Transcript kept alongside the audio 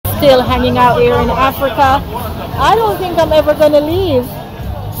still hanging out here in Africa. I don't think I'm ever gonna leave.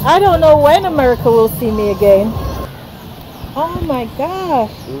 I don't know when America will see me again. Oh my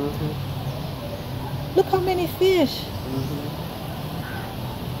gosh. Look how many fish.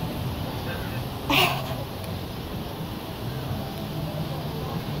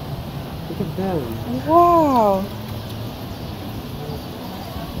 Look at them. Wow.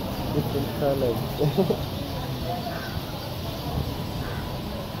 Different colors.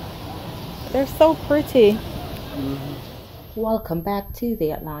 They're so pretty. Welcome back to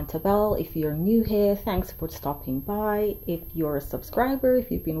the Atlanta Belle. If you're new here, thanks for stopping by. If you're a subscriber,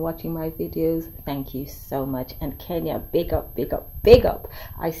 if you've been watching my videos, thank you so much. And Kenya, big up, big up, big up.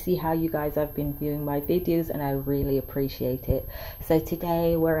 I see how you guys have been viewing my videos and I really appreciate it. So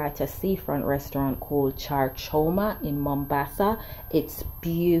today we're at a seafront restaurant called Choma in Mombasa. It's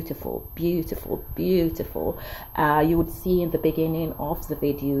beautiful, beautiful, beautiful. You would see in the beginning of the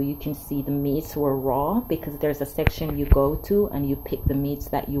video, you can see the meats were raw because there's a section you go to and you pick the meats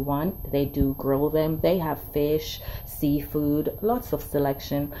that you want. They do grill them. They have fish, seafood, lots of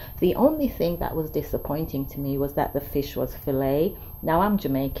selection. The only thing that was disappointing to me was that the fish was fillet. Now I'm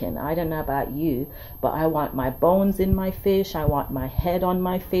Jamaican, I don't know about you, but I want my bones in my fish, I want my head on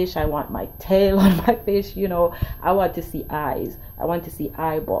my fish, I want my tail on my fish, you know, I want to see eyes, I want to see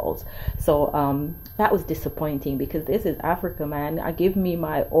eyeballs. So that was disappointing because this is Africa, man. Give me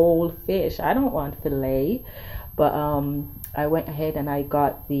my old fish. I don't want fillet. But I went ahead and I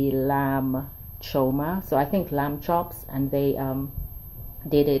got the lamb choma, so I think lamb chops, and they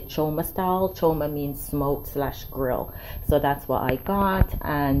did it choma style. Choma means smoked / grill, so that's what I got.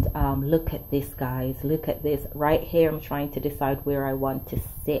 And look at this, guys, look at this right here. I'm trying to decide where I want to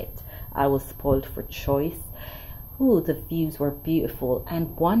sit. I was spoiled for choice. Ooh, the views were beautiful.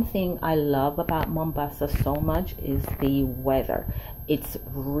 And one thing I love about Mombasa so much is the weather. It's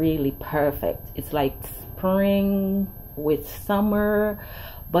really perfect. It's like spring with summer,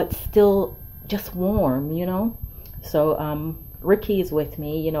 but still just warm, you know. So Ricky is with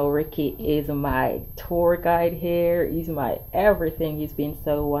me. You know, Ricky is my tour guide here. He's my everything. He's been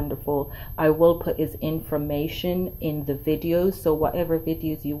so wonderful. I will put his information in the videos, so whatever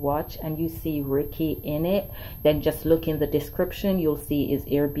videos you watch and you see Ricky in it, then just look in the description. You'll see his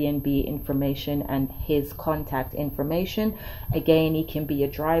Airbnb information and his contact information. Again, he can be a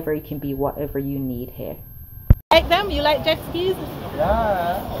driver, he can be whatever you need here. Like them? You like jet skis?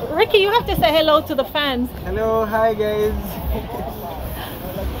 Yeah. Ricky, you have to say hello to the fans. Hello, hi guys.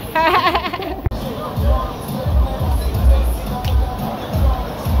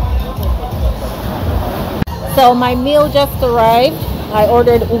 So my meal just arrived. I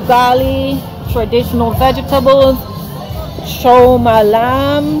ordered ugali, traditional vegetables, choma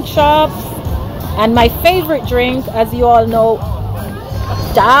lamb chops, and my favorite drink, as you all know,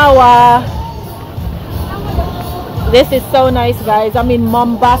 dawa. This is so nice, guys. I'm in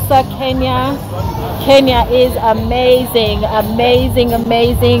Mombasa, Kenya. Kenya is amazing, amazing,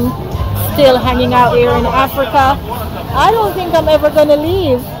 amazing. Still hanging out here in Africa. I don't think I'm ever gonna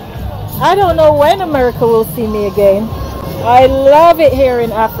leave. I don't know when America will see me again. I love it here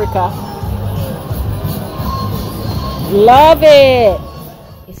in Africa. Love it.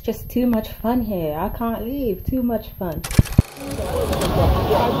 It's just too much fun here. I can't leave. Too much fun.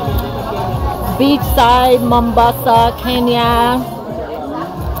 Beachside, Mombasa, Kenya.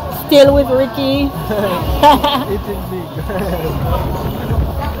 Still with Ricky. Eating big.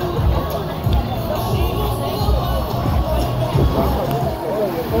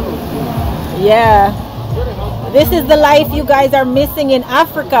 Yeah. This is the life you guys are missing in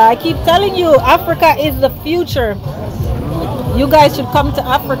Africa. I keep telling you, Africa is the future. You guys should come to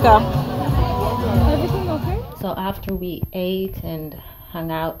Africa. Everything okay? So after we ate and hung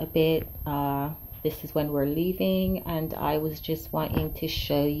out a bit, this is when we're leaving, and I was just wanting to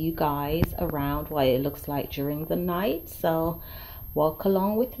show you guys around what it looks like during the night. So walk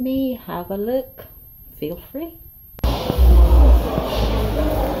along with me, have a look, feel free.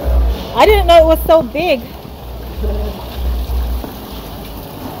 I didn't know it was so big.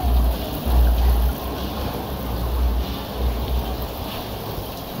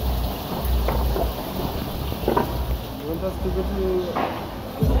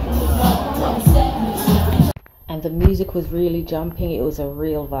 And the music was really jumping. It was a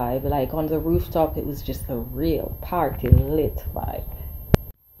real vibe. Like on the rooftop, it was just a real party lit vibe.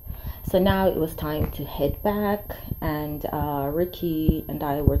 So now it was time to head back, and Ricky and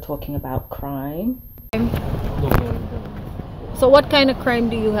I were talking about crime. So what kind of crime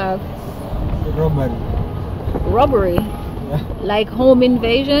do you have? Robbery. Robbery? Yeah. Like home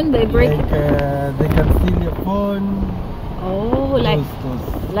invasion? They break... Like, they can steal your phone. Oh,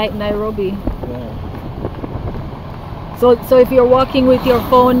 Those. like Nairobi. Yeah. So if you're walking with your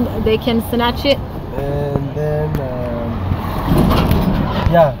phone, they can snatch it. And then,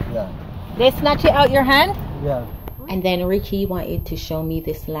 yeah. They snatch it out your hand. Yeah. And then Ricky wanted to show me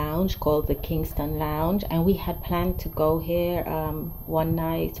this lounge called the Kingston Lounge, and we had planned to go here one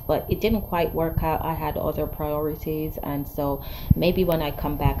night, but it didn't quite work out. I had other priorities, and so maybe when I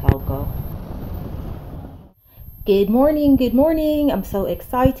come back I'll go. Good morning, good morning. I'm so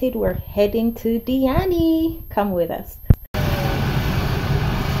excited. We're heading to Diani. Come with us.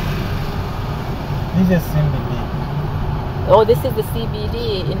 This is CBD. Oh, this is the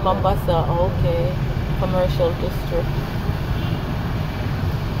CBD in Mombasa. Okay, commercial district.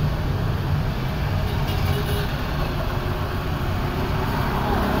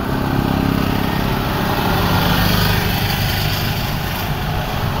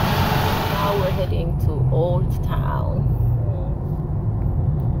 Now we're heading to Old Town.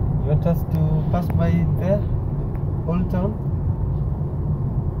 You want us to pass by there? Old Town?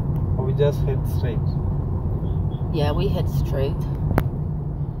 Or we just head straight? Yeah, we head straight. It's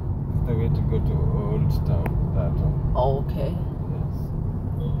the way to go to Old Town. That one. Okay. Yes.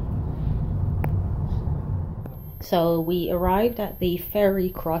 So we arrived at the ferry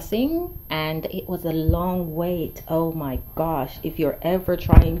crossing and it was a long wait. Oh my gosh. If you're ever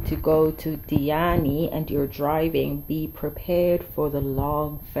trying to go to Diani and you're driving, be prepared for the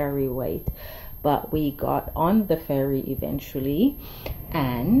long ferry wait. But we got on the ferry eventually,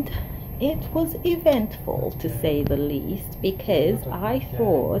 and it was eventful to say the least, because I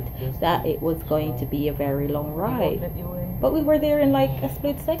thought that it was going to be a very long ride. But we were there in like a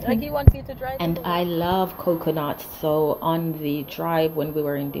split second. Like he wants you to drive. And I love coconuts. So on the drive when we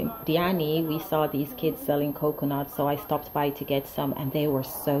were in Diani, we saw these kids selling coconuts. So I stopped by to get some, and they were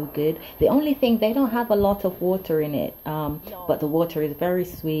so good. The only thing, they don't have a lot of water in it. But the water is very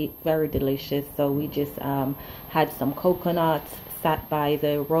sweet, very delicious. So we just had some coconuts, sat by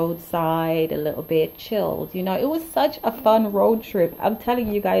the roadside a little bit, chilled. You know, it was such a fun road trip. I'm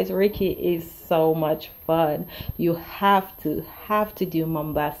telling you guys, Ricky is so much fun. You have to do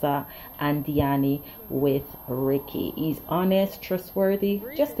Mombasa and Diani with Ricky. He's honest, trustworthy,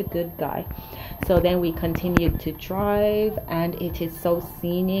 just a good guy. So then we continued to drive, and it is so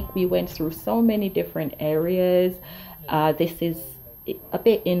scenic. We went through so many different areas. This is a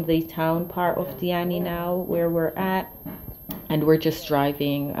bit in the town part of Diani now where we're at, and we're just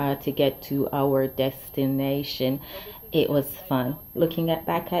driving to get to our destination. It was fun. Looking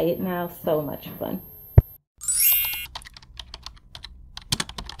back at it now, so much fun.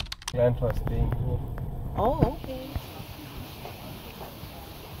 Grant was staying here. Oh, okay.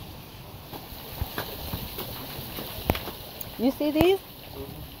 You see these?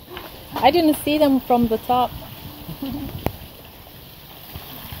 I didn't see them from the top.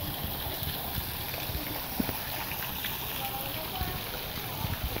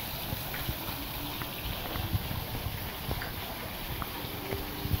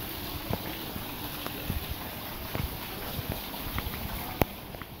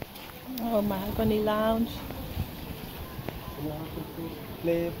 Oh, mahogany lounge. You know how to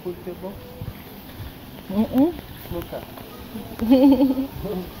play pool table? Snooker.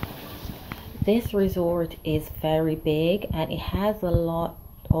 This resort is very big, and it has a lot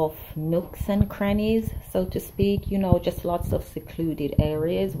of nooks and crannies, so to speak. You know, just lots of secluded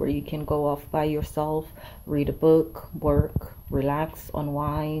areas where you can go off by yourself, read a book, work, relax,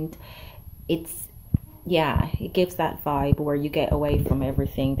 unwind. Yeah, it gives that vibe where you get away from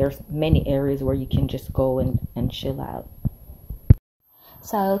everything. There's many areas where you can just go and chill out.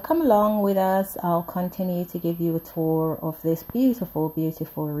 So come along with us. I'll continue to give you a tour of this beautiful,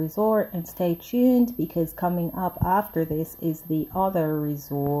 beautiful resort, and stay tuned, because coming up after this is the other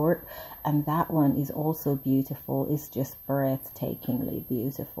resort, and that one is also beautiful. It's just breathtakingly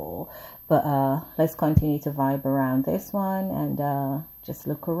beautiful. But let's continue to vibe around this one and just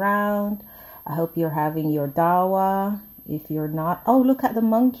look around. I hope you're having your dawa. If you're not, oh, look at the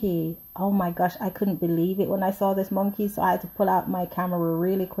monkey. Oh my gosh, I couldn't believe it when I saw this monkey, so I had to pull out my camera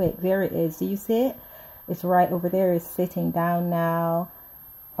really quick. There it is. Do you see it? It's right over there. It's sitting down now.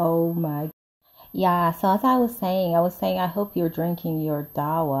 Oh my. Yeah, so as I was saying I hope you're drinking your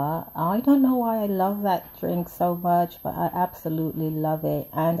dawa. I don't know why I love that drink so much, but I absolutely love it.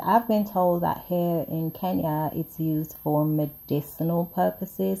 And I've been told that here in Kenya it's used for medicinal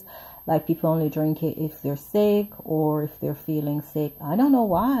purposes. Like, people only drink it if they're sick or if they're feeling sick. I don't know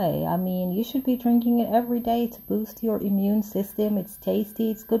why. I mean, you should be drinking it every day to boost your immune system. It's tasty,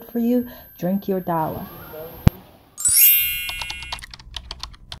 it's good for you. Drink your dawa.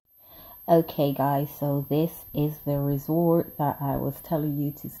 Okay guys, so this is the resort that I was telling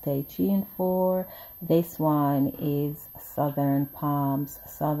you to stay tuned for. This one is Southern Palms.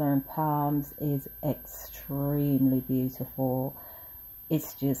 Southern Palms is extremely beautiful.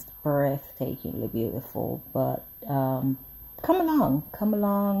 It's just breathtakingly beautiful. But come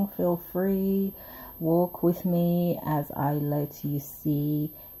along, feel free, walk with me as I let you see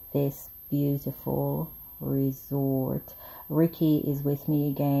this beautiful resort. Ricky is with me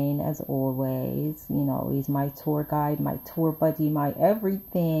again as always. You know, he's my tour guide, my tour buddy, my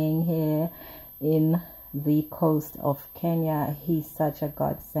everything here in the coast of Kenya. He's such a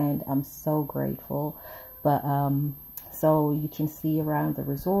godsend. I'm so grateful. But so you can see around the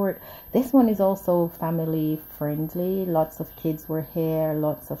resort. This one is also family friendly. Lots of kids were here,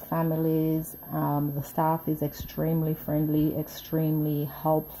 lots of families. The staff is extremely friendly, extremely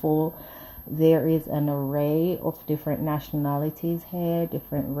helpful. There is an array of different nationalities here,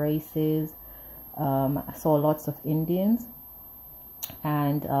 different races. I saw lots of Indians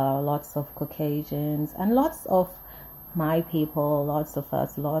and lots of Caucasians and lots of my people, lots of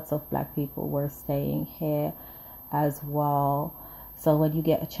us, lots of black people were staying here as well. So when you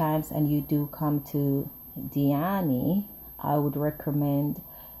get a chance and you do come to Diani, I would recommend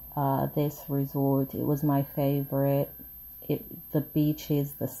this resort. It was my favorite. The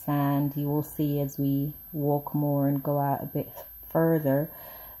beaches, the sand, you will see as we walk more and go out a bit further,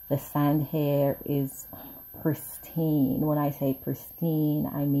 the sand here is pristine. When I say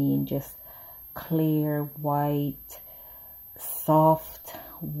pristine, I mean just clear, white, soft,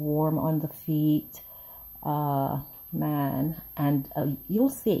 warm on the feet. Man, and you'll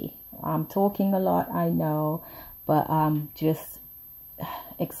see, I'm talking a lot, I know, but I'm just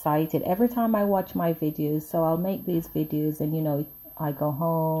excited every time I watch my videos. So I'll make these videos and you know, I go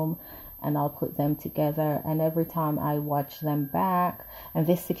home and I'll put them together, and every time I watch them back, and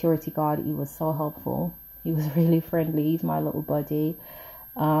this security guard, he was so helpful, he was really friendly, he's my little buddy.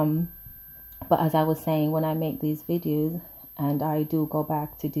 But as I was saying, when I make these videos and I do go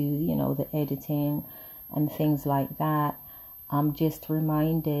back to do, you know, the editing and things like that, I'm just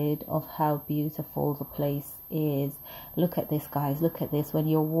reminded of how beautiful the place is. Look at this, guys. Look at this. When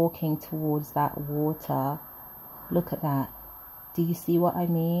you're walking towards that water, look at that. Do you see what I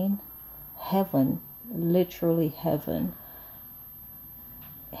mean? Heaven, literally heaven.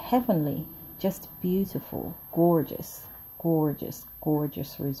 Heavenly, just beautiful, gorgeous, gorgeous,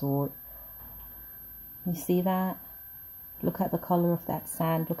 gorgeous resort. You see that? Look at the color of that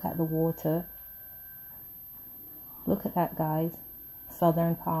sand. Look at the water. Look at that, guys.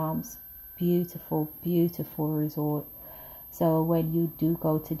 Southern Palms, beautiful, beautiful resort. So when you do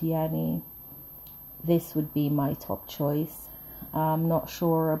go to Diani, this would be my top choice. I'm not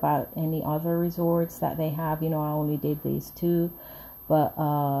sure about any other resorts that they have. You know, I only did these two, but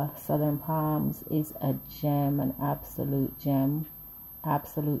Southern Palms is a gem, an absolute gem,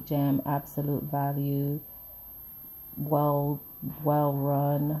 absolute gem, absolute value, well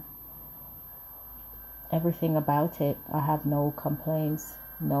run. Everything about it, I have no complaints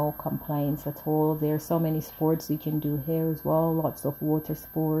at all. There's so many sports you can do here as well, lots of water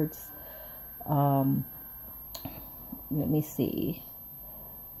sports. Let me see,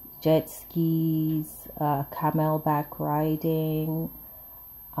 jet skis, camelback riding.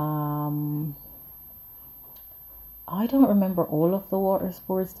 I don't remember all of the water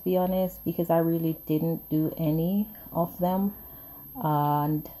sports, to be honest, because I really didn't do any of them,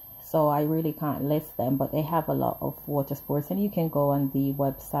 and so I really can't list them, but they have a lot of water sports, and you can go on the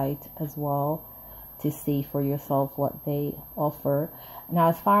website as well to see for yourself what they offer. Now,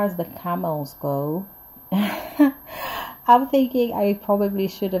 as far as the camels go, I'm thinking I probably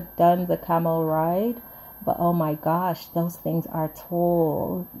should have done the camel ride, but oh my gosh, those things are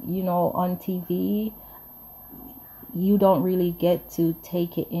tall. You know, on TV, you don't really get to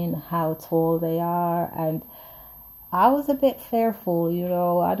take it in how tall they are, and I was a bit fearful, you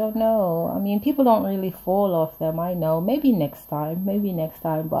know, I don't know. I mean, people don't really fall off them, I know. Maybe next time,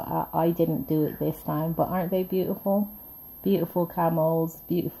 but I didn't do it this time. But aren't they beautiful? Beautiful camels,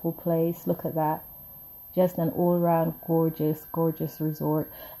 beautiful place. Look at that. Just an all-round gorgeous, gorgeous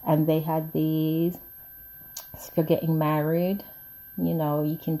resort. And they had these, if you're getting married, you know,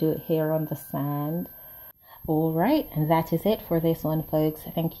 you can do it here on the sand. All right, and that is it for this one, folks.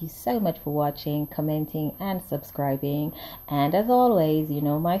 Thank you so much for watching, commenting, and subscribing. And as always, you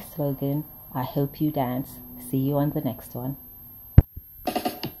know my slogan, I hope you dance. See you on the next one.